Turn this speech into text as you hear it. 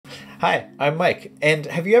Hi, I'm Mike, and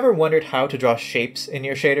have you ever wondered how to draw shapes in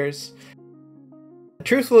your shaders?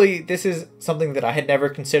 Truthfully, this is something that I had never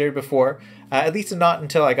considered before, at least not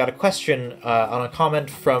until I got a question on a comment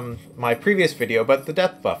from my previous video about the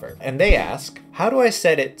depth buffer. And they ask, how do I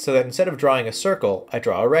set it so that instead of drawing a circle, I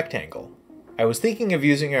draw a rectangle? I was thinking of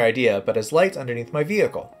using your idea, but as lights underneath my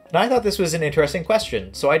vehicle. And I thought this was an interesting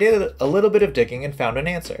question, so I did a little bit of digging and found an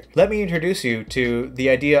answer. Let me introduce you to the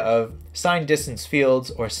idea of signed distance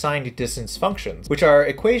fields or signed distance functions, which are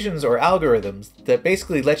equations or algorithms that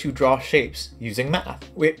basically let you draw shapes using math.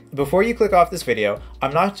 Before you click off this video,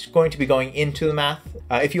 I'm not going to be going into the math.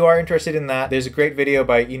 If you are interested in that, there's a great video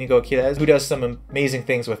by Inigo Quilez who does some amazing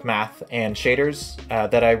things with math and shaders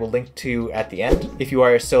that I will link to at the end if you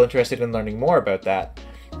are still interested in learning more about that.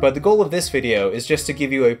 But the goal of this video is just to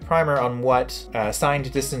give you a primer on what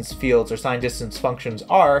signed distance fields or signed distance functions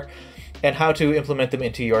are and how to implement them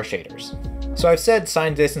into your shaders. So I've said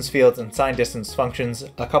signed distance fields and signed distance functions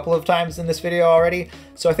a couple of times in this video already,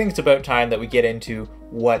 so I think it's about time that we get into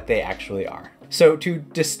what they actually are. So to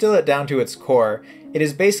distill it down to its core, it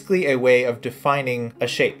is basically a way of defining a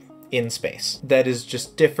shape in space that is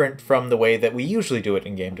just different from the way that we usually do it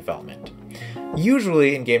in game development.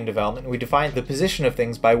 Usually in game development, we define the position of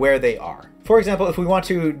things by where they are. For example, if we want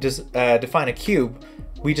to define a cube,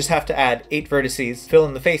 we just have to add 8 vertices, fill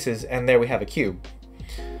in the faces, and there we have a cube.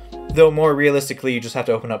 Though more realistically, you just have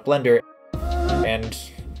to open up Blender, and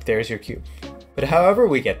there's your cube. But however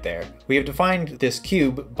we get there, we have defined this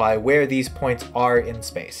cube by where these points are in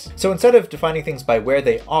space. So instead of defining things by where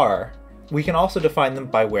they are, we can also define them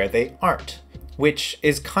by where they aren't, which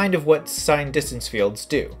is kind of what signed distance fields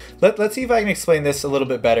do. Let's see if I can explain this a little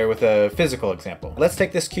bit better with a physical example. Let's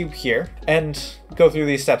take this cube here and go through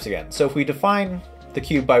these steps again. So if we define the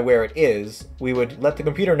cube by where it is, we would let the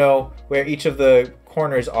computer know where each of the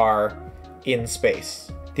corners are in space.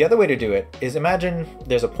 The other way to do it is imagine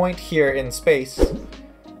there's a point here in space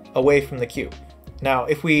away from the cube. Now,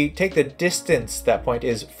 if we take the distance that point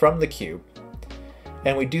is from the cube,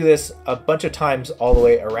 and we do this a bunch of times all the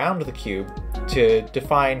way around the cube to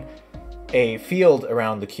define a field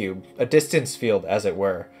around the cube, a distance field as it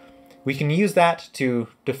were, we can use that to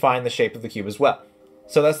define the shape of the cube as well.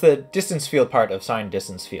 So that's the distance field part of signed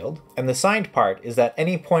distance field. And the signed part is that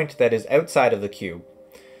any point that is outside of the cube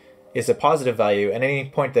is a positive value, and any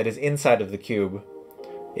point that is inside of the cube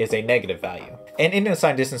is a negative value. And in a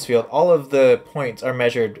signed distance field, all of the points are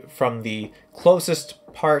measured from the closest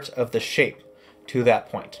part of the shape to that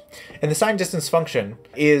point. And the signed distance function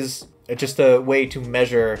is just a way to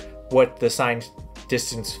measure what the signed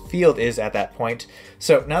distance field is at that point.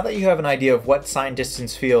 So now that you have an idea of what signed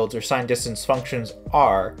distance fields or signed distance functions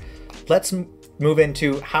are, let's move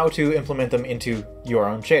into how to implement them into your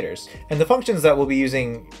own shaders. And the functions that we'll be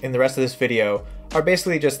using in the rest of this video are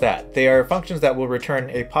basically just that. They are functions that will return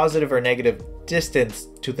a positive or negative distance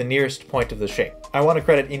to the nearest point of the shape. I want to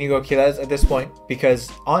credit Inigo Quilez at this point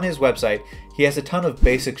because on his website, he has a ton of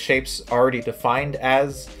basic shapes already defined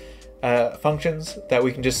as functions that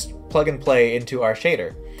we can just plug and play into our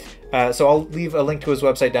shader. So I'll leave a link to his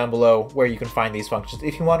website down below where you can find these functions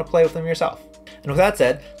if you want to play with them yourself. And with that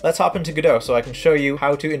said, let's hop into Godot so I can show you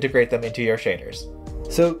how to integrate them into your shaders.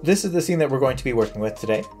 So this is the scene that we're going to be working with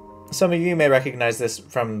today. Some of you may recognize this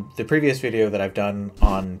from the previous video that I've done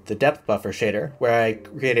on the depth buffer shader, where I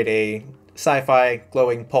created a sci-fi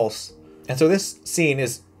glowing pulse. And so this scene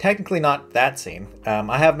is technically not that scene.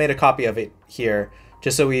 I have made a copy of it here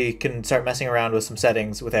just so we can start messing around with some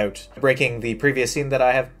settings without breaking the previous scene that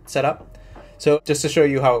I have set up. So just to show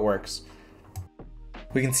you how it works.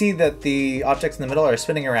 We can see that the objects in the middle are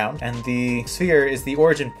spinning around, and the sphere is the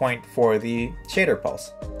origin point for the shader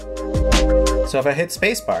pulse. So if I hit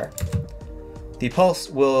spacebar, the pulse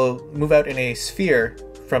will move out in a sphere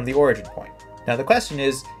from the origin point. Now the question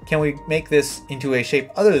is, can we make this into a shape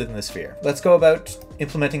other than the sphere? Let's go about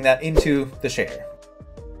implementing that into the shader.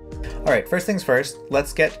 Alright, first things first,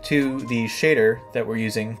 let's get to the shader that we're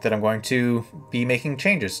using that I'm going to be making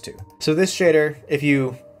changes to. So this shader, if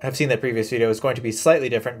you have seen that previous video, is going to be slightly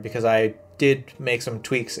different because I did make some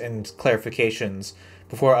tweaks and clarifications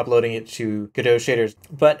before uploading it to Godot Shaders,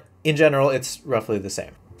 but in general it's roughly the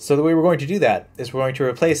same. So the way we're going to do that is we're going to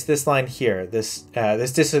replace this line here, this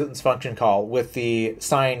distance function call, with the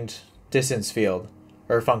signed distance field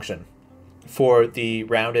or function for the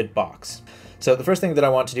rounded box. So the first thing that I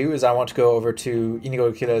want to do is I want to go over to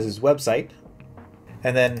Inigo Quilez's website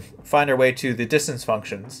and then find our way to the distance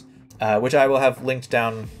functions, which I will have linked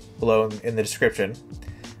down below in the description.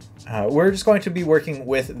 We're just going to be working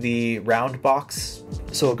with the round box.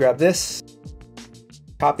 So we'll grab this,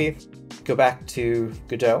 copy, go back to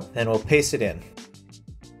Godot, and we'll paste it in.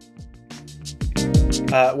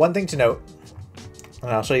 One thing to note,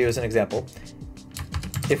 and I'll show you as an example,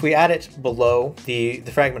 if we add it below the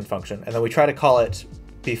fragment function and then we try to call it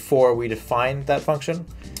before we define that function,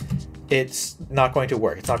 it's not going to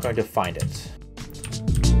work. It's not going to find it.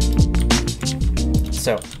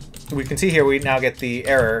 So we can see here we now get the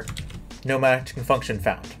error, no matching function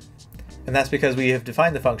found. And that's because we have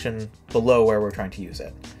defined the function below where we're trying to use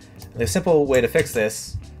it. And the simple way to fix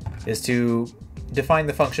this is to define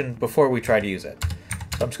the function before we try to use it.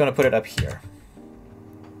 So I'm just going to put it up here.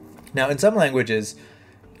 Now in some languages,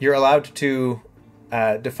 you're allowed to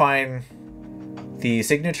define the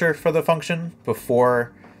signature for the function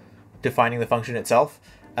before defining the function itself.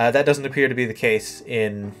 That doesn't appear to be the case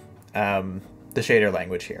in the shader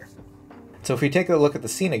language here. So if we take a look at the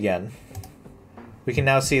scene again, we can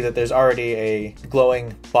now see that there's already a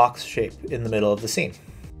glowing box shape in the middle of the scene.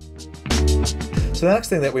 So the next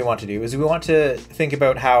thing that we want to do is we want to think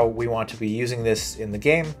about how we want to be using this in the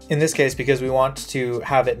game. In this case, because we want to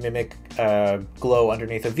have it mimic glow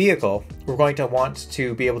underneath a vehicle, we're going to want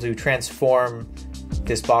to be able to transform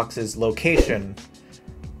this box's location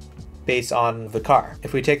based on the car.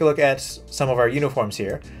 If we take a look at some of our uniforms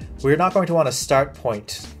here, we're not going to want a start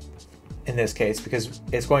point in this case because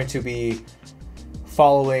it's going to be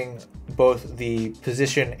following both the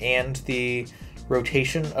position and the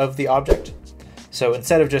rotation of the object. So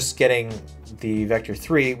instead of just getting the vector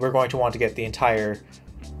 3, we're going to want to get the entire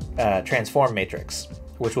transform matrix,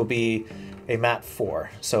 which will be a mat 4.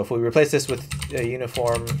 So if we replace this with a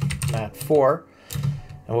uniform mat 4,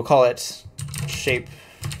 and we'll call it shape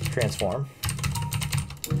transform,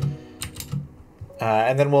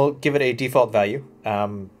 and then we'll give it a default value.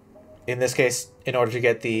 In this case, in order to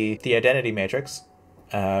get the identity matrix,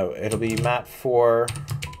 it'll be mat 4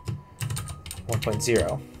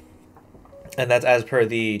 1.0. And that's as per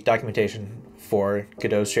the documentation for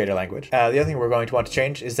Godot's shader language. The other thing we're going to want to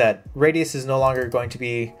change is that radius is no longer going to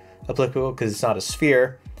be applicable because it's not a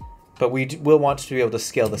sphere, but we will want to be able to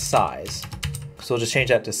scale the size. So we'll just change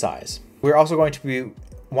that to size. We're also going to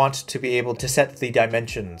want to be able to set the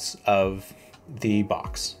dimensions of the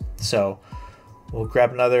box. So we'll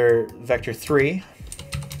grab another vector 3,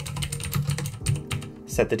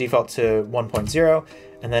 set the default to 1.0,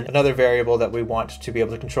 and then another variable that we want to be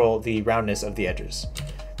able to control the roundness of the edges.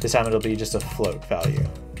 This time it'll be just a float value.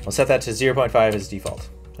 We'll set that to 0.5 as default.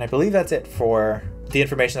 And I believe that's it for the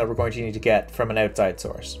information that we're going to need to get from an outside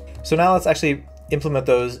source. So now let's actually implement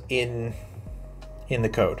those in the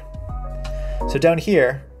code. So down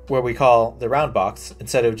here, where we call the round box,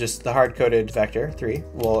 instead of just the hard-coded vector 3,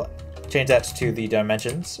 we'll change that to the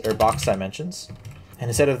dimensions, or box dimensions.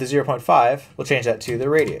 And instead of the 0.5, we'll change that to the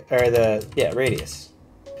radius, or radius.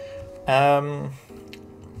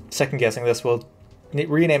 Second guessing this, we'll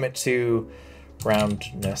rename it to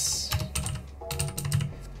roundness.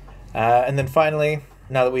 And then finally,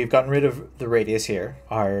 now that we've gotten rid of the radius here,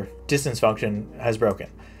 our distance function has broken.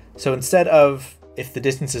 So instead of if the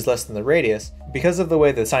distance is less than the radius, because of the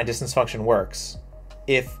way the sign distance function works,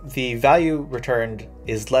 if the value returned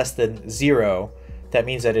is less than 0, that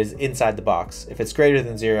means that it is inside the box. If it's greater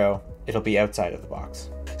than 0, it'll be outside of the box.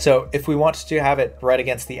 So if we want to have it right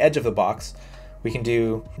against the edge of the box, we can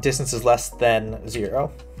do distance is less than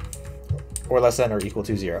 0, or less than or equal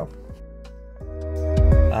to 0.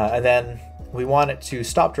 And then we want it to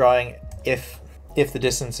stop drawing if the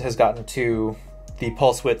distance has gotten to the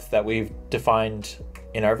pulse width that we've defined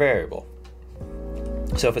in our variable.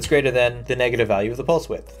 So if it's greater than the negative value of the pulse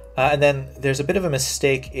width. And then there's a bit of a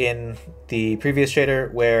mistake in the previous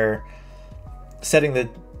shader where setting the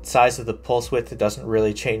size of the pulse width doesn't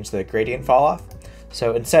really change the gradient fall off.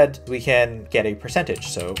 So instead we can get a percentage.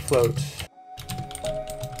 So float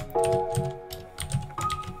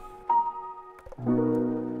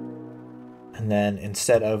and then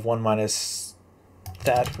instead of 1 minus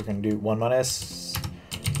that, we're going to do 1 minus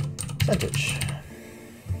percentage.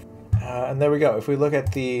 And there we go. If we look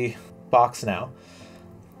at the box now,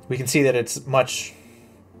 we can see that it's much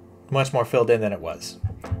more filled in than it was.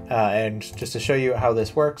 And just to show you how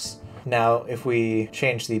this works, now if we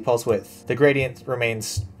change the pulse width, the gradient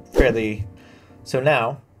remains fairly... So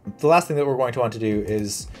now, the last thing that we're going to want to do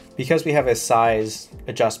is, because we have a size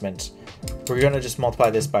adjustment, we're going to just multiply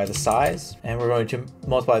this by the size, and we're going to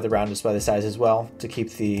multiply the roundness by the size as well to keep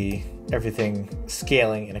everything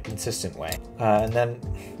scaling in a consistent way. And then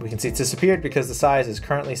we can see it's disappeared because the size is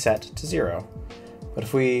currently set to 0. But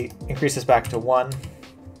if we increase this back to 1,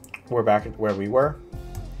 we're back at where we were.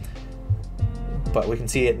 But we can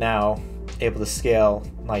see it now able to scale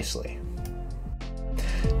nicely.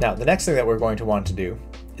 Now, the next thing that we're going to want to do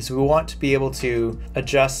is we want to be able to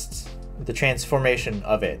adjust the transformation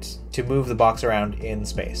of it to move the box around in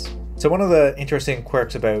space. So one of the interesting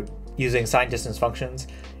quirks about using signed distance functions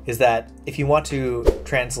is that if you want to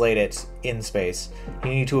translate it in space, you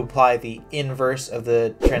need to apply the inverse of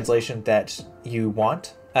the translation that you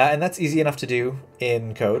want. And that's easy enough to do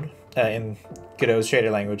in code, in Godot's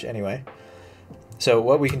shader language anyway. So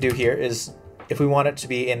what we can do here is, if we want it to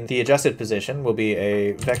be in the adjusted position, will be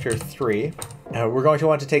a vector 3. We're going to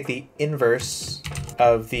want to take the inverse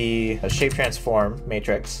of the shape transform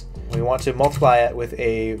matrix. We want to multiply it with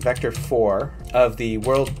a vector 4 of the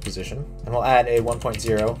world position, and we'll add a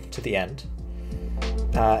 1.0 to the end.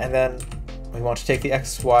 And then we want to take the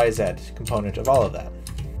x, y, z component of all of that.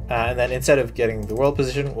 And then instead of getting the world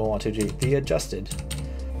position, we'll want to do the adjusted.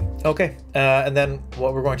 Okay, and then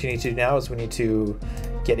what we're going to need to do now is we need to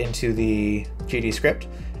get into the GD script,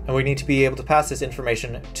 and we need to be able to pass this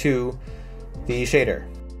information to the shader.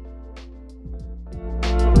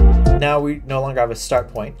 Now we no longer have a start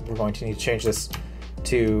point. We're going to need to change this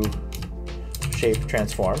to shape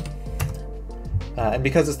transform. And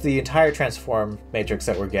because it's the entire transform matrix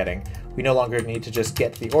that we're getting, we no longer need to just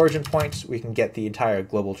get the origin point, we can get the entire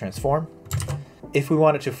global transform. If we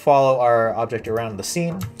wanted to follow our object around the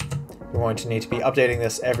scene, we're going to need to be updating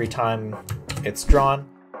this every time it's drawn.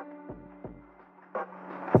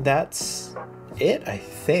 That's it, I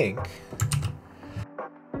think.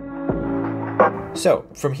 So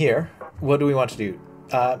from here, what do we want to do?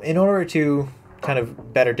 In order to kind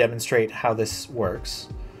of better demonstrate how this works,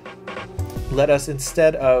 let us,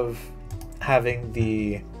 instead of having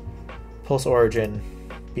the pulse origin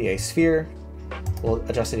be a sphere, we'll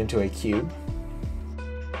adjust it into a cube.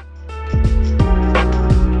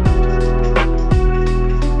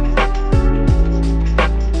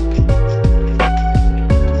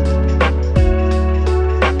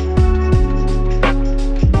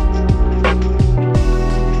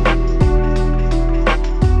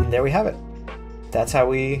 There we have it. That's how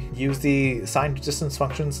we use the signed distance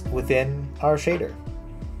functions within our shader.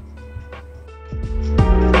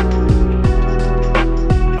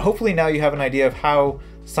 Hopefully now you have an idea of how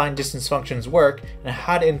signed distance functions work and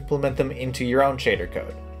how to implement them into your own shader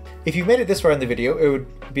code. If you've made it this far in the video, it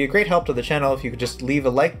would be a great help to the channel if you could just leave a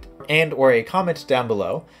like and or a comment down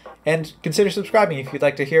below, and consider subscribing if you'd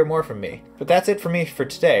like to hear more from me. But that's it for me for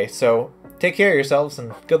today, so take care of yourselves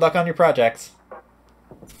and good luck on your projects.